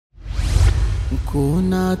ko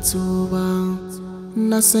na tuba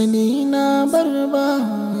na sani na barba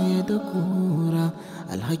ya da kura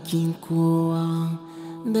alhakin kowa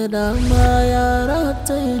da dama yara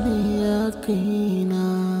ta ya kaina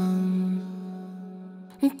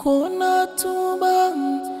ko na tuba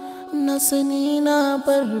na sani na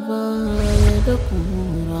barba ya da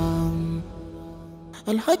kura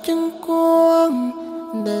alhakin kowa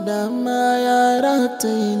da dama yara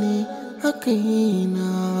ta ne a kaina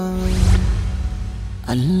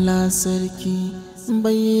Allah sarki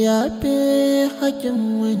bai yafe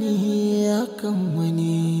hakin wani akan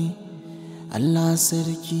wani Allah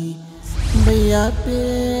sarki bai yafe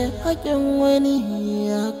hakin wani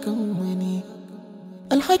akan wani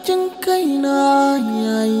alhakin kaina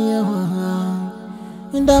yayi yawa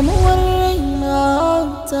damuwar raina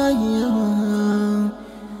ta yawa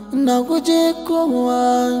na guje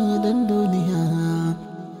kowa idan duniya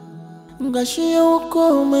gashi yau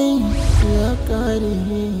komai ya kare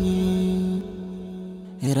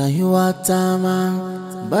rayuwa ta ma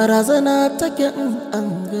barazana take in an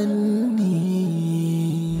ganni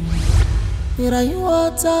rayuwa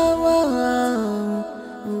ta ma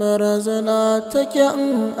barazana take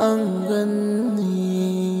in an ganni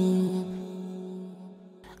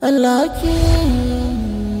alhaki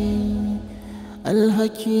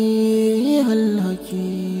alhaki alhaki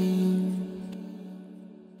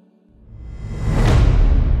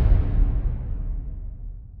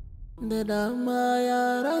da dama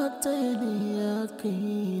yara ta ya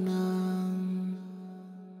kaina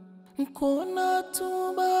ko na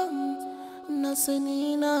tuba na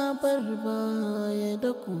sani na barba ya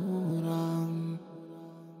da kura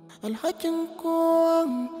alhakin kowa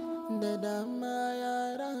da dama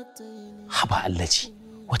yara ta haba Alhaji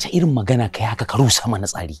wace irin magana kai haka ka rusa mana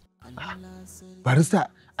tsari barista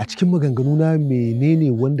a cikin maganganu na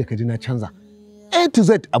menene wanda ka ji na canza A to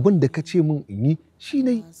Z abin da ka ce min in yi shi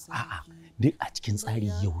ne. A'a, duk a cikin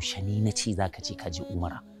tsari yaushe ne na ce za ka ce ka je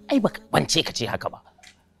Umara. Ai ban ce ka ce haka ba.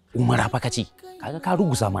 Umara fa ka ce, kaga ka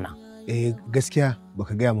ruguza mana. Gaskiya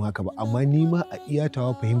baka gaya min haka ba, amma ni ma a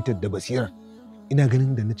iyatawa fahimtar da basira. Ina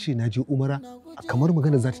ganin da na ce na je Umara kamar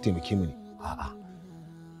magana za ta taimake mu ne. A'a.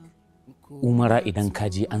 Umara idan ka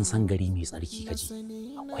je an san gari mai tsarki ka je.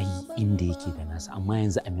 Akwai inda yake da nasa, amma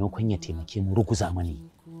yanzu a maimakon ya taimake mu ruguza mana.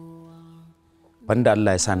 Banda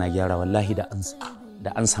Allah ya sa na gyara wallahi da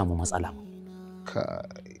an samu matsala.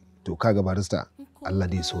 To kaga barista Allah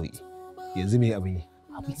dai soyi. Yanzu me abin yi?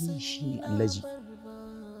 Abin yi shi ne Alhaji.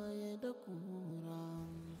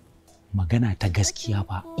 Magana ta gaskiya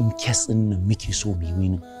ba in kes din nan muke so mu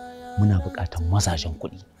yi muna buƙatar mazajen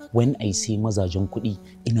kuɗi. When I say mazajen kuɗi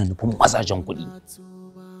ina nufin mazajen kuɗi.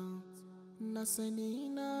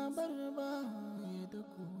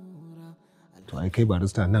 To ai kai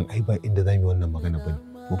barista nan ai ba inda zamu yi wannan magana bane.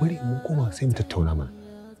 Mu bari mun koma sai mu tattauna mana.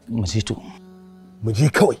 Mu je to. Mu je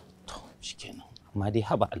kawai. To shikenan. Amma dai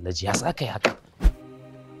haba Alhaji ya saka yi haka.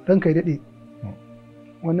 Ranka ya dade.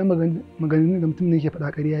 Wannan maganganun da mutum ne yake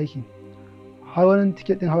faɗa ƙarya yake. Har wani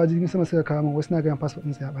tiket din hawa jirgin sama suka kawo min wasu na ga passport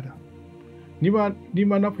ɗinsa ya bada. Ni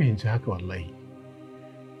ma na fahimci haka wallahi.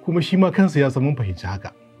 Kuma shi ma kansa ya san mun fahimci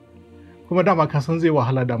haka. Kuma dama ka san zai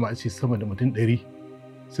wahala dama a ce sama da mutum 100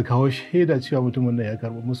 su kawo shaida cewa mutumin nan ya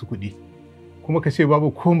karɓi musu kuɗi. Kuma ka ce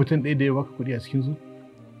babu ko mutum ɗaya da ya baka kuɗi a cikin su?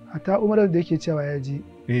 Hatta umarar da yake cewa ya ji.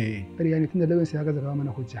 Ƙarya ne tunda lauyansa ya gaza kawo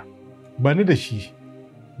mana hujja. Ba ni da shi.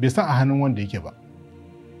 Bai san a hannun wanda yake ba.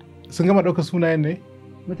 Sun gama ɗaukar sunayen ne?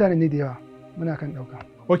 Mutane ne da yawa. Muna kan ɗauka.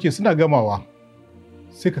 Ok, suna gamawa.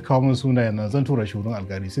 Sai ka kawo min sunayen nan zan tura shi wurin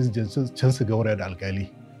alkali sai su je can su gauraya da alkali.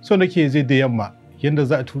 So nake zai da yamma yanda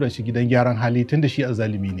za a tura shi gidan gyaran hali tunda shi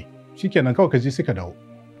azalimi ne. Shikenan kawai ka je sai ka dawo.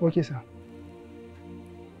 Ok sa.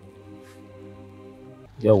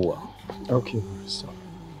 Yawwa. Ok.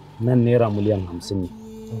 Nan naira miliyan 50 ne.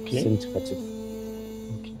 Ok. Sun cika cik.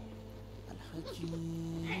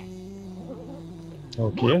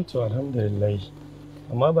 Ok, to alhamdulillah.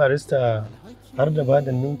 Amma barista har da ba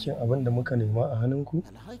da ninkin abin da muka nema a hannunku?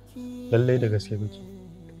 Lallai da gaske kuke.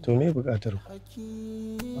 To me buƙatar ku?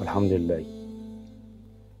 Alhamdulillah.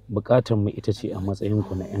 Buƙatar mu ita ce a matsayin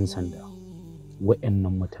ku na 'yan sanda.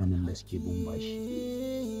 Waɗannan mutanen da suke bin bashi.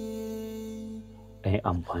 Ai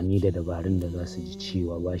amfani da dabarun da za su ji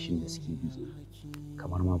cewa bashin da suke bi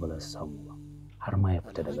kamar ma ba za su samu ba. Har ma ya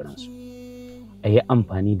fita daga ransu. A yi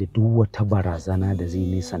amfani da duk wata barazana da zai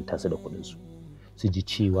nisanta su da kuɗinsu. Su ji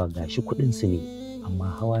cewa gashi kuɗinsu ne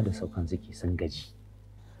amma hawa da saukan suke sun gaji.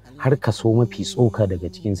 Har kaso mafi tsoka daga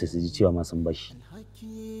cikinsu su ji cewa ma sun bashi.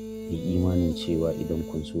 Yi imanin cewa idan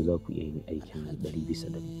kun so za ku iya yin aikin nan 100 bisa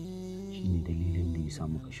 100. Shi ne dalilin da ya sa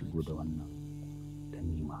muka shigo da wannan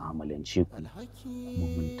mu mu'amalance ku kuma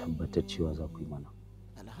mun tabbatar cewa za ku yi mana.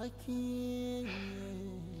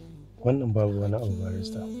 Wannan babu wani abu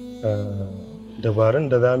barista. Dabarun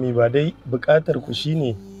da za mu yi ba dai buƙatar ku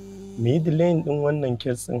shine mu yi delaying ɗin wannan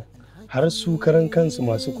kes ɗin har su karan kansu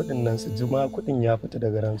masu kuɗin nan su ji ma kuɗin ya fita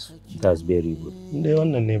daga ransu. That's very good. Dai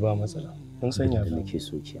wannan ne ba matsala. Mun sanya da nake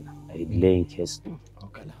so kenan. A yi delaying kes ɗin.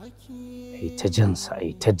 A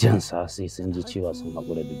yi ta jansa sai sun ji cewa sun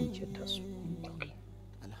haƙura da dukiyar tasu.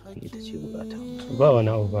 Ita ce bukata. Ba wani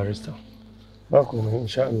abu barista. Ba komai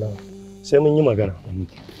insha Allah. Sai mun yi magana.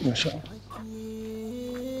 Insha Allah.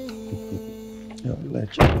 Ya Allah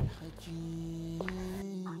ya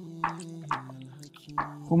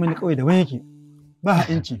komai na kawai daban yake ba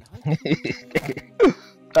ha'inci.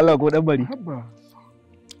 Allah ko dan bari. Habba.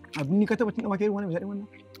 Abin ni ka taba cin awaki wannan daɗin wannan?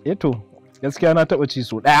 To gaskiya na taba ci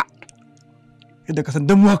so ɗaya. Yadda ka san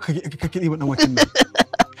dan mu kake ɗiba dan wakin nan.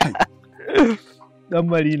 Dan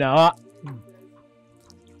bari nawa.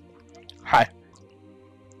 Hai.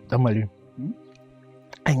 Dan bari.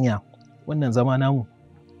 Anya wannan zama namu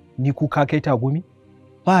ni kuka kai tagumi?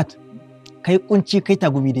 Fat kai kunci kai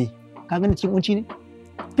tagumi dai. Ka gani cikin kunci ne?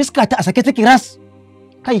 Fiska ta a sake take ras.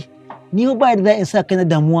 Kai ni ba da za in sa kai na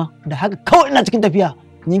damuwa da haka kawai ina cikin tafiya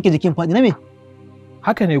in yanke jikin faɗi na me?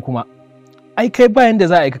 Haka ne kuma. Ai kai bayan da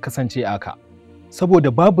za a yi ka kasance aka.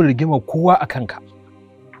 Saboda babu rigima kowa a kanka.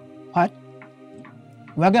 Fat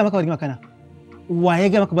wa ga maka rigima kana? Wa ya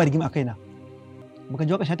ga maka ba rigima a kaina? Baka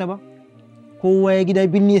ji waka shata ba? Kowa ya gida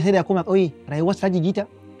binni sai da koma ƙauye rayuwar ta jigita.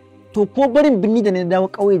 To ko barin binni da na dawo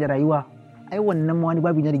ƙauye da rayuwa ai wannan ma wani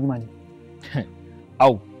babu na rigima ne.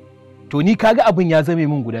 Au, to ni kaga abin ya zame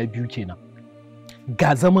min guda biyu kenan.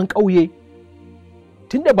 Ga zaman ƙauye,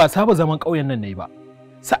 tunda ba saba zaman ƙauyen nan ne ba,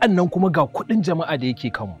 sa'an nan kuma ga kuɗin jama'a da yake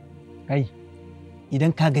kanmu. Kai, idan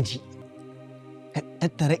ka gaji, ka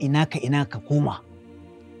tattara ina ka koma.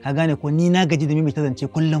 Ka gane ko ni na gaji da mimita zance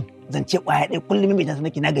kullum, zance ƙwaya ɗaya kullum mimita sa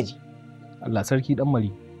nake na gaji. Allah sarki ɗan mari,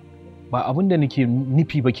 ba abin da nake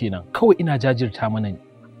nufi ba kenan, kawai ina jajirta mana ne.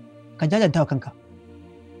 Ka jajirta wa kanka.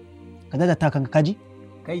 Ka jajirta wa kanka kaji?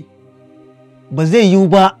 Kai. Ba zai yiwu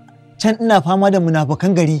ba can ina fama da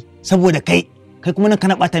munafukan gari saboda kai kuma nan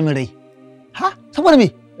kana ɓata min rai. Ha? Saboda me?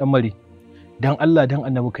 Dan mari, dan Allah dan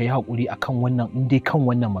Annabi ka yi haƙuri akan wannan in dai kan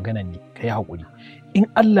wannan maganan ne ka yi haƙuri. In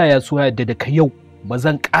Allah ya so ya yarda da ka yau ba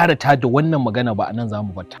zan ƙara ta da wannan magana ba anan za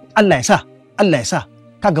mu bar ta. Allah ya sa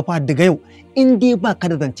kaga fa daga yau in dai ba ka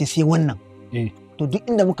da zance sai wannan. To duk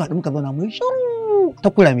inda muka haɗu muka zauna mu yi shiru ta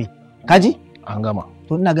kurame. Kaji? An gama.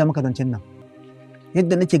 To ina ga maka zancen nan.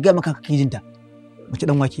 Yadda nake ga maka kake jinta. Mace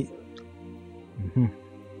dan wake.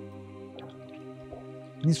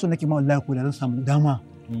 Ni so nake ma wallahi ko da zan samu dama.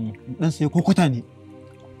 Dan sai kokota ne.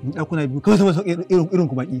 Mun ɗakuna biyu kawai saboda irin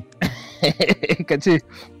ku baki. Ka ce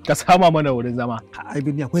ka sama mana wurin zama. Ai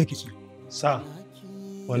bin akwai rikici. Sa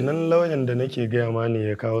wannan lauyan da nake gaya ma ne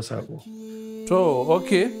ya kawo sako. To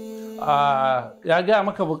okay. Ya gaya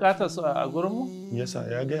maka bukatarsu a gurinmu? Yasa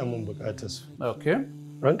ya gaya min bukatarsu. Okay.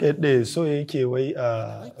 Ranka yadda so yake wai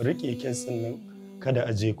a riƙe kes ɗin nan kada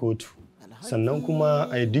a je kotu. Sannan kuma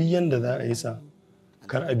a yi duk yanda za a yi sa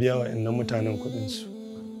kar a biya wa innan mutanen kuɗinsu.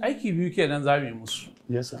 Aiki biyu kenan za mu yi musu.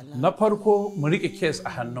 Yasa. Na farko mu riƙe kes a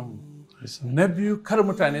hannunmu. Na biyu kar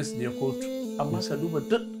mutane su je kotu. Amma ka duba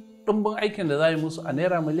duk ɗumbin aikin da za yi musu a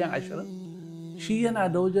naira miliyan 20. Shi yana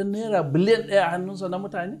da wajen naira biliyan 1 a hannunsa na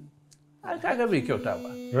mutane? Ai kaga bai kyauta ba.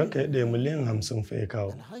 Ranka yadda miliyan 50 fa ya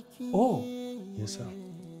kawo. Oh. Yasa.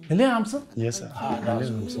 Miliyan 50? Yasa.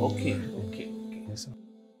 Miliyan 50. Okay. Yasa.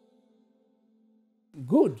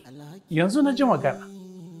 Good. Yanzu na ji magana.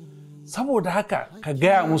 Saboda haka ka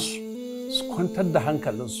gaya musu su kwantar da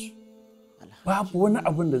hankalinsu. Babu wani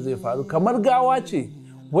abin da zai faru kamar gawa ce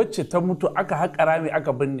wacce ta mutu aka haƙa rami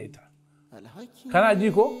aka binne ta. Kana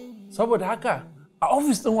ji ko? Saboda haka a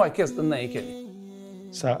ofis ɗin wa kes ɗin nan yake ne.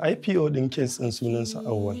 Sa IPO ɗin kes ɗin sunansa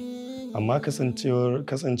Awwal. Amma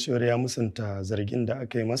kasancewar ya musanta zargin da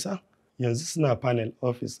aka yi masa yanzu suna panel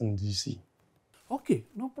office in DC. Okay,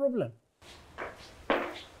 no problem.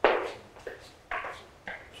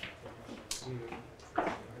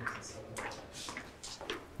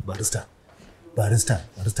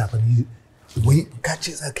 barista fa ni wai ka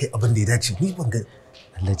ce za ka yi abin da ya dace ni ban ga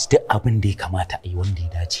Alhaji duk abin da ya kamata a yi wanda ya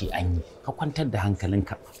dace an yi. Ka kwantar da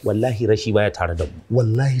hankalinka. Wallahi rashi baya tare da mu.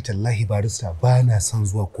 wallahi tallahi barista ba na son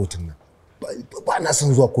zuwa kotun nan ba na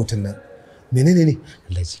son zuwa kotun nan menene ne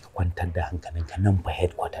Alhaji ka kwantar da hankalinka nan fa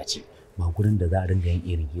headquarter ce ba gurin da za a ringa yin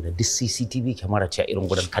irin hira duk CCTV kyamara ce a irin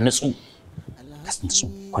gurin ka nutsu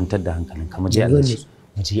kwantar da hankalinka mu je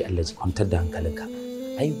Alhaji kwantar da hankalinka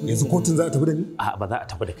ai yanzu kotun za a tafi da ni a ba za a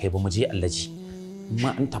tafi da kai ba mu je Alhaji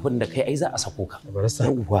ma an tafin da kai ai za a sako ka. Barista.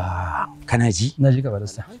 Yawwa, kana ji? Na ji ka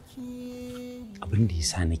barista. Abin da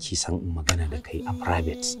yasa nake son in magana da kai a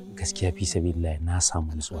private gaskiya fi sabilillah na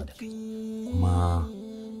samu nutsuwa da kai. Kuma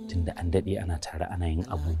tunda an dade ana tare ana yin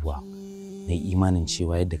abubuwa na imanin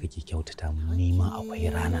cewa yadda kake kyautata mu ni ma akwai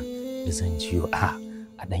ranan da zan jiyo a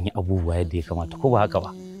dan yi abubuwa yadda ya kamata ko ba haka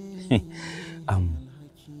ba.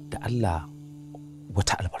 Da Allah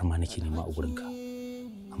wata alfarma nake nema a gurinka.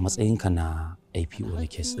 A matsayinka na IPO na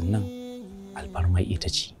case din nan alfarmai ita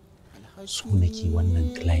ce su nake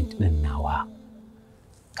wannan client din nawa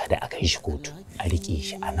kada a kai shi kotu a rike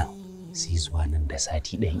shi a nan sai zuwa nan da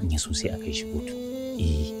sati ɗaya in ya so sai a kai shi kotu.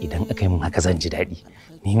 Idan aka yi min haka zan ji daɗi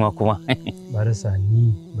ni ma kuma. Barista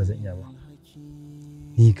ni ba zan iya ba.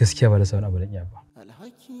 Ni gaskiya ba da wani abu zan iya ba.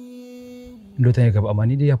 Indota ne gaba amma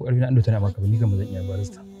ni dai ya fi ƙarfi na indota ne amma gaba ni kan ba zan iya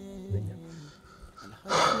barista. Zan iya.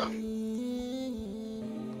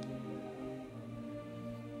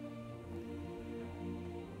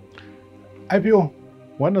 IPO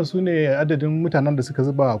wannan su ne adadin mutanen da suka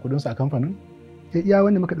zuba kudinsu a kamfanin? Iya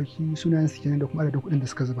wanda muka ɗauki sunayen su kenan da kuma adadin kuɗin da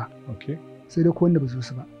suka zuba. Okay. Sai dai ko wanda ba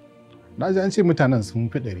su ba. Na ji an ce mutanen sun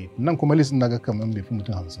fi 100 nan kuma list na ga kamar bai fi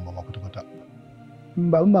mutum 50 ba ma kwata-kwata.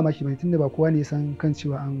 Ba abin mamaki ba tunda ba kowa ne ya san kan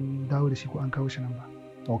cewa an dawo da shi ko an kawo shi nan ba.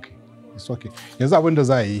 Okay, it's okay. Yanzu abin da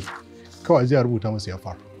za a yi kawai je a rubuta musu ya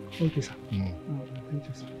faru. Okay sir. Thank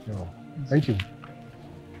you sir. Thank you.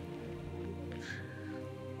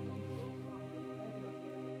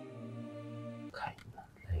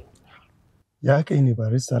 Ya kai ne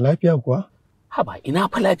barista lafiya kuwa? Haba ina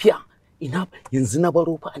fa lafiya. Ina yanzu na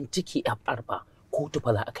baro fa an ciki FR ba kotu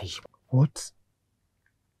fa za a kai shi. What?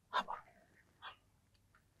 Haba.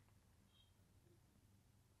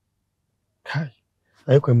 Kai,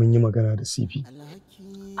 ai kai mun yi magana da CP.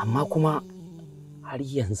 Amma kuma har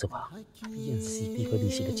yanzu ba, har yanzu CP fa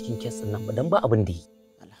bai shiga cikin kes din nan ba dan ba abin da yi.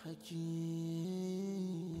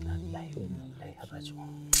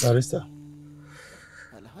 Barista.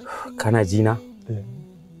 Kana ji na?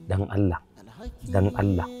 Dan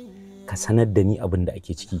Allah ka sanar da ni abin da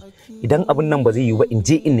ake ciki. Idan abin nan ba zai yi ba in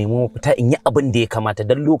je in nemo mafita in yi abin da ya kamata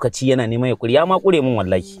dan lokaci yana neman ya kure ya ma kure min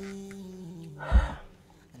wallahi.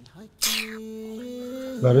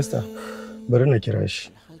 Barista, bari na kira shi.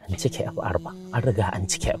 An cike FR ba, an riga an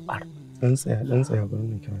cike FR. Dan tsaya bari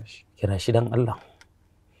na kira shi. Kira shi dan Allah.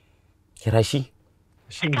 Kira shi.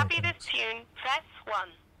 Copy this tune, press 1.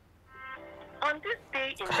 On this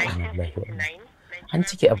day in 1969, an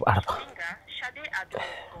cike FR ba.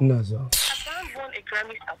 Ina zuwa.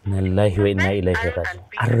 Wallahi wa inna ilaihi raji'un.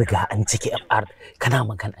 An riga an cike FR kana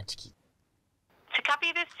magana a ciki. To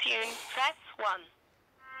copy this tune, press 1.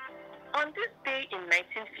 On this day in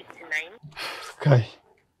 1959. Kai.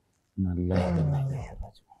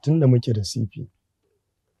 Tun da muke da CP,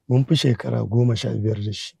 mun fi shekara 15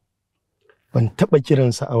 da shi. Ban taɓa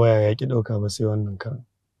kiransa a waya ya ki ɗauka ba sai wannan karan.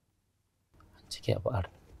 An cike FR.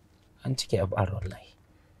 An cike FR wallahi.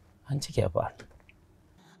 An cike FR.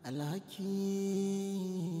 Alhaki,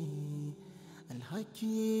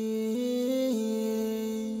 alhaki,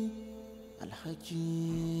 alhaki,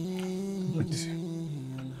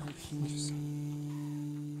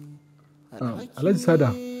 Alhaji Sada,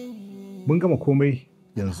 mun gama komai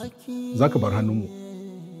yanzu. Za ka bar hannunmu.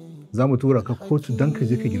 Za mu tura ka kotu don ka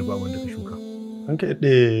je ka girba wanda ka shuka. An ka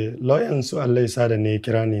ɗe lauyan su Allah Sada ne ya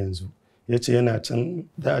kira ni yanzu. Ya ce yana can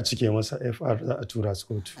za a cike masa FR za a tura su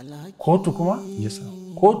kotu. Kotu kuma? Yes sir.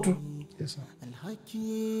 Kotu? Yes sir.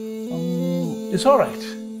 It's all right.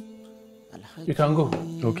 You can go.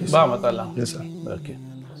 Okay sir. Ba matsala. Yes sir. Okay.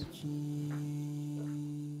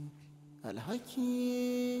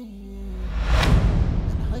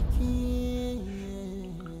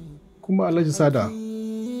 Kuma Alhaji Sada,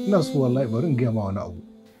 ina so wallahi bari in gaya ma wani abu.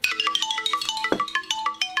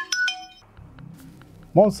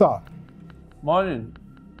 Monsa. Morning.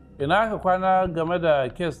 Ina ka kwana game da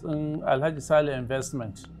kes ɗin Alhaji Sale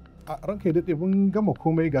Investment? A ranka ya daɗe mun gama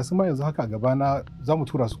komai ga su ma yanzu haka gabana za mu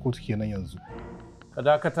tura su kotu kenan yanzu. Ka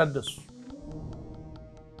dakatar da su.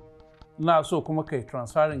 Ina so kuma kai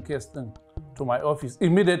transferring case ɗin to my office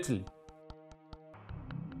immediately.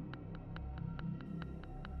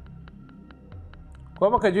 Ko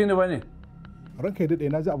baka ji ni ba ne? Ranka ya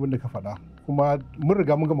daɗe na ji abin da ka faɗa kuma mun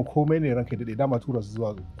riga mun gama komai ne ranka ya daɗe dama tura su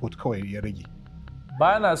zuwa kotu kawai ya rage.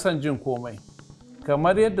 Ba na son jin komai.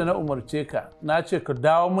 Kamar yadda na umarce ka, na ce ka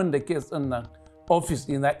dawo min da case ɗin nan office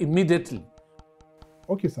ɗina immediately.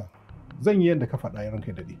 Okay sir. Zan yi yadda ka faɗa ya ranka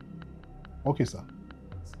ya daɗe. Okay sir.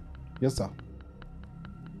 Yes sir.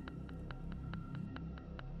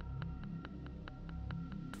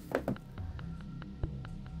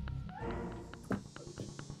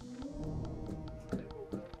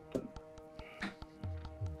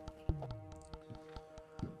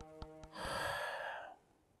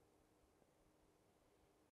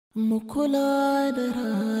 mu kula da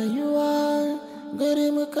rayuwa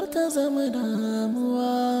gari mu karta zama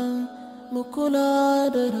damuwa mu kula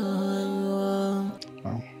da rayuwa.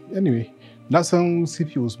 Anyway, na san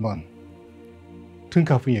CP Usman tun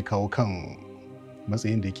kafin ya kawo kan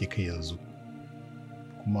matsayin da yake kai yanzu,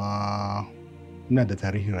 kuma ina da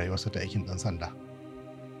tarihin rayuwarsa ta aikin ɗan sanda.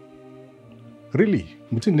 Really,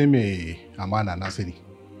 mutum ne mai amana na sani.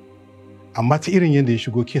 Amma ta irin yadda ya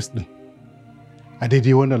shigo kes ɗin a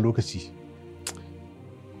daidai wannan lokaci,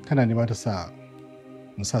 kana nema ta sa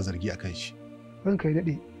mu sa zargi a kan shi. Ranka ya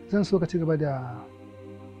daɗe, zan so ka ci gaba da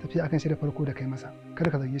tafiya akan shi da farko da kai masa,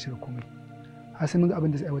 kada ka zarge shi da komai. Har sai mun ga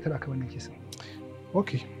abin da zai aiwatar akan wannan kesin.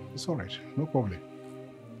 Okay, it's all right, no problem.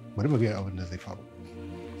 Bari mu ga abin da zai faru.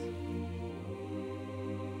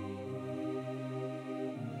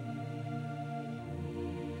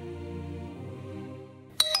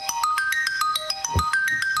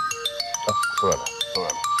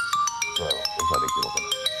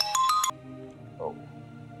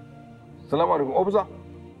 Salamu alaikum, ofisa.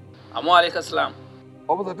 Amma alaikum salam.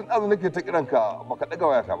 Ofisa, tun ɗazu nake ta kiranka baka ɗaga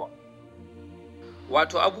wayata ba.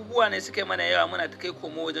 Wato abubuwa ne suka mana yawa muna ta kai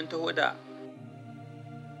komo wajen taho da.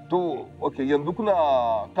 To, okay, yanzu kuna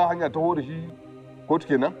ta hanya taho da shi kotu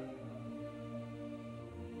kenan?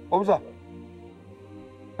 Ofisa?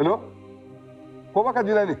 Hello? Ko baka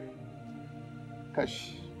jina ne?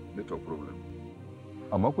 Kash, network problem.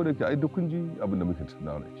 Amma ko da ke ai duk kun ji abin da muke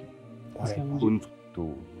tunawa da shi. Kun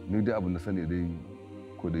to ni dai abin da sani dai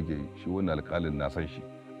ko da ke shi wannan alƙalin na san shi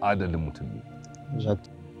adalin mutum ne.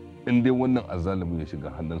 In dai wannan azalimin ya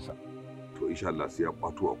shiga hannunsa to insha Allah sai ya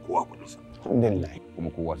kwato a kowa kudinsa. Alhamdulillah. Kuma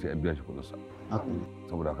kowa sai an biya shi kudinsa.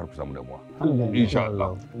 Saboda kar ku samu damuwa. Insha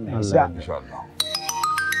Allah. Insha Allah.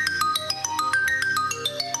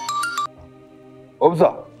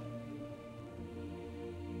 Obza.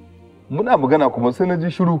 Muna magana kuma sai na ji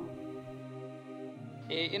shiru.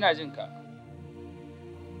 Ina jin ka.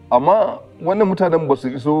 Amma wannan mutanen ba su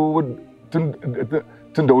iso tun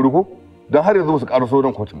da wuri ko? Don har yanzu ba su ƙara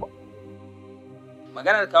sauran kotun ba.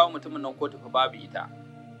 Maganar kawo mutumin nan kotu fa babu ita.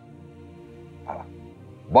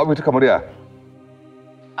 Babu ita kamar ya?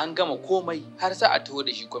 An gama komai har sa a taho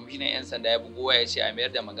da shi kwamishinan 'yan sanda ya bugo waya ya ce a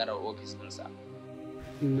mayar da maganar ofis ɗinsa.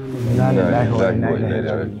 Inna lillahi wa inna ilaihi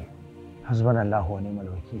raji'un. Hasbunallahu wa ni'mal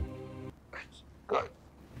wakil.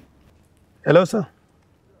 Hello, sir.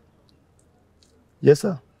 Yes,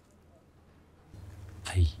 sir.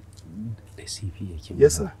 Ai, da CP yake.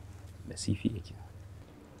 Yes, sir. Da CP yake.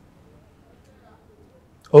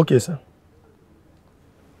 Okay, sir.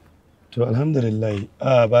 To, alhamdulillah.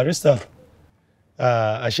 Barista,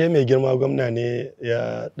 ashe mai girma gwamna ne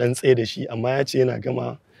ya dan tsaye da shi, amma ya ce yana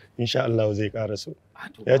gama insha Allah zai ƙara so.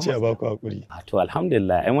 Ya ce a baku hakuri. To,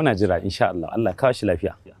 alhamdulillah, ai muna jira insha Allah. Allah kawo shi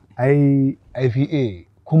lafiya. Ai, IPA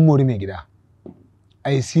kun mori mai gida.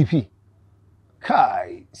 Ai, CP.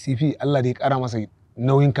 Kai, CP Allah dai ƙara masa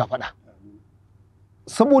nauyin kafaɗa.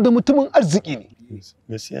 Saboda mutumin arziki ne.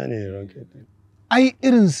 Gaskiya ne ranka. Ai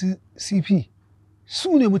irin su CP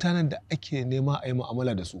su ne mutanen da ake nema a yi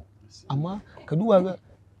mu'amala da su. Amma ka duba ga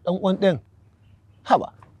ɗan uwan ɗayan.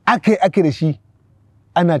 Haba, ake da shi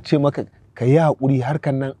ana ce maka ka yi haƙuri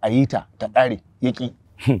harkan nan a yi ta ƙare yaƙi.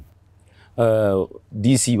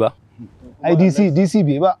 DC ba? Ai DC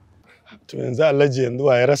bai ba. To yanzu Alhaji yanzu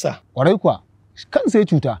wa ya rasa? Ƙwarai kuwa. Kansa ya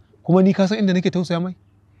cuta kuma ni ka san inda nake tausaya mai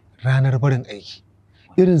ranar barin aiki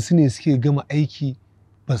irin su ne suke gama aiki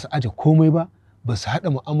ba su aje komai ba ba su haɗa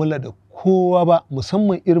mu'amala da kowa ba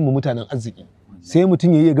musamman irin mu mutanen arziki sai mutum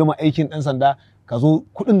ya gama aikin ɗan sanda ka zo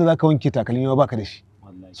kuɗin da zaka wanke takalmi ba baka da shi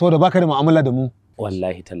saboda baka da mu'amala da mu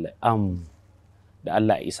wallahi tallahi da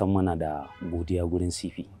Allah ya isan mana da godiya gurin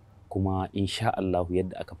CP kuma insha Allah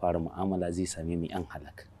yadda aka fara mu'amala zai same mu yan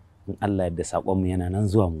halak in Allah yadda sakon mu yana nan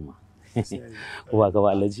zuwa mu ma Uwa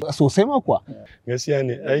gaba Alhaji. Sosai ma kuwa. Gaskiya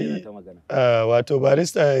ne. Ai wato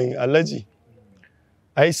barista Alhaji.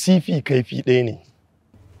 Ai CP kaifi ɗaya ne.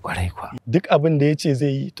 Ƙwarai kuwa. Duk abin da ya ce zai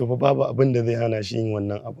yi to fa babu abin da zai hana shi yin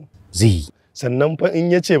wannan abu. Zai yi. Sannan fa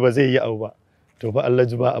in ya ce ba zai yi abu ba to fa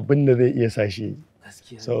Alhaji ba abin da zai iya sa shi yi.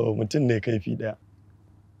 Gaskiya. So mutum ne kaifi ɗaya.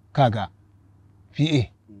 Kaga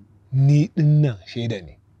PA ni dinnan shaida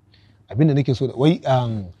ne. Abin da nake so da wai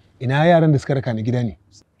ina yaran da suka raka ni gida ne.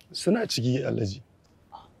 Suna ciki Alhaji.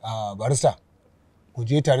 Barista, ku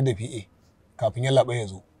je tare da PA kafin yallaɓa ya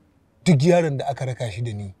zo. Duk yaron da aka raka shi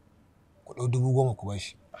da ni, ku ɗau 10,000 ku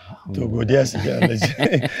bashi. To godiya suke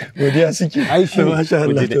Alhaji. Godiya suke. Ai shi masha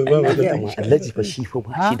Allah to ba mu da Alhaji fa shi fa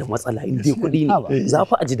ba shi da matsala in dai kuɗi ne. Za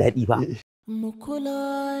fa a ji daɗi ba. Mu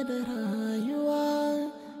kula da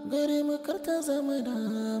rayuwa, gari mu karta zama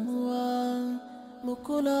damuwa. Mu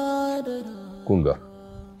kula da rayuwa. Kunga.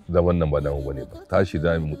 zaman nan ba namu bane ba. Tashi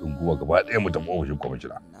za mu dunguma gaba ɗaya mu tafi ofishin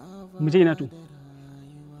kwamishina. Mu je ina to.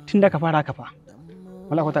 Tun da ka fara ka fa.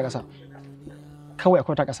 Wala ko ta kasa. Kawai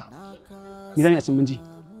akwai ta kasa. Ni zan yi cin minji.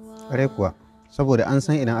 Ƙwarai kuwa, saboda an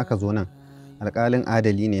san idan aka zo nan alƙalin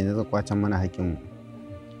adali ne na kwacen mana hakkinmu.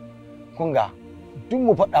 Kun ga duk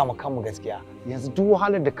mu faɗa mu kanmu gaskiya yanzu duk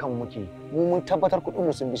wahalar da kanmu muke mu mun tabbatar kuɗin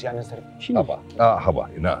mu sun bi shanin sarki. Haba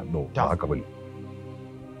ina no ba haka bane.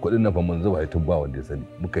 Kuɗin nan fa mun zuba tun ba wanda ya sani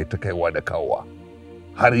muka yi ta kaiwa da kawowa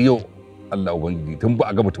har yau Allah ubangiji tun ba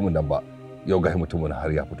a ga mutumin nan ba yau ga mutumin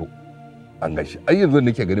har ya fito an gashi ai yanzu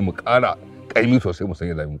nake gani mu ƙara kaimi sosai mu san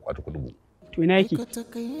yadda mu kwata kuɗin mu. To ina yake?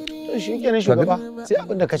 To shi kenan shugaba sai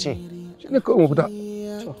abin da kace. Shi ne kawai mu fita.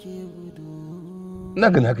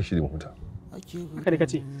 Ina ganin haka shi ne mu fita. Haka da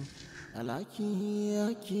kace.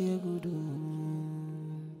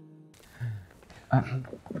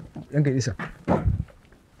 Yan kai isa.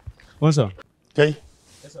 Wansa? Kai.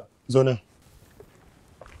 Zo nan.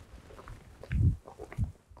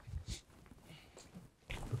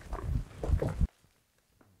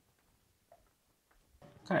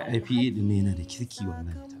 Kai IPA din ne yana da kirki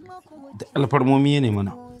wannan. Da alfarmomi ne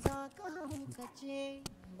mana.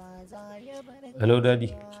 Hello daddy.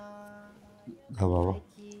 Ga baba.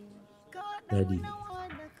 Daddy.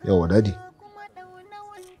 Yawa daddy.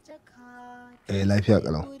 Lafiya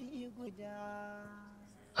kalau.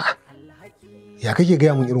 Ya kake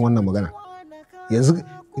gaya mun irin wannan magana? Yanzu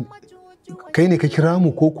kai ne ka kira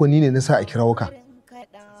mu ko ko ni ne na sa a kirawo ka?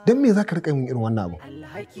 Dan me za ka rika min irin wannan abu?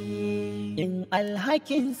 In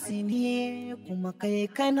alhakin su ne kuma kai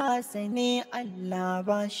kana sane Allah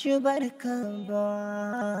ba shi barka ba.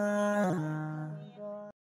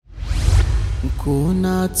 Ko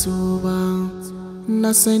na tuba na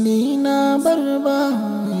sani na barba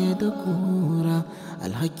ya da kura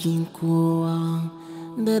alhakin kowa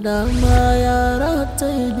da dama yara ta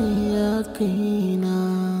ya kaina.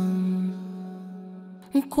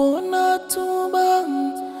 Ko na tuba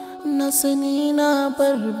na sani na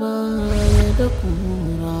barba ya da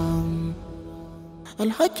kura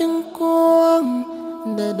alhakin kowa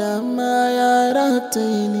da dama yara ta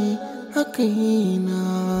a kaina.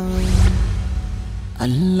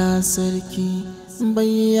 Allah sarki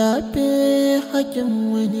bai yafe hakin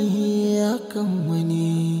wani akan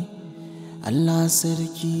wani. Allah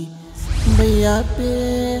sarki bai yafe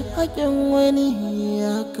hakin wani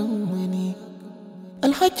akan wani.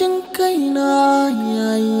 Alhakin kaina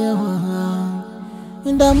ya yi yawa,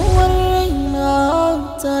 damuwar raina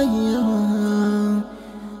ta yi yawa,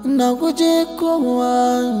 na guje kowa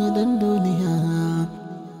idan duniya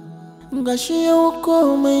gashi yau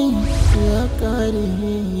komai ya kare.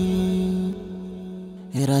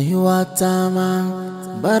 Rayuwa ta ma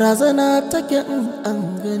barazana take in an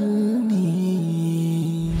ganni.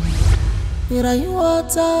 Rayuwa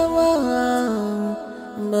ta ma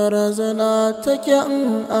barazana take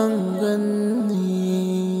in an ganni.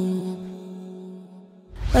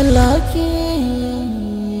 Alhaki,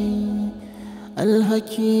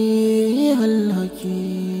 alhaki,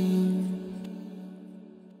 alhaki.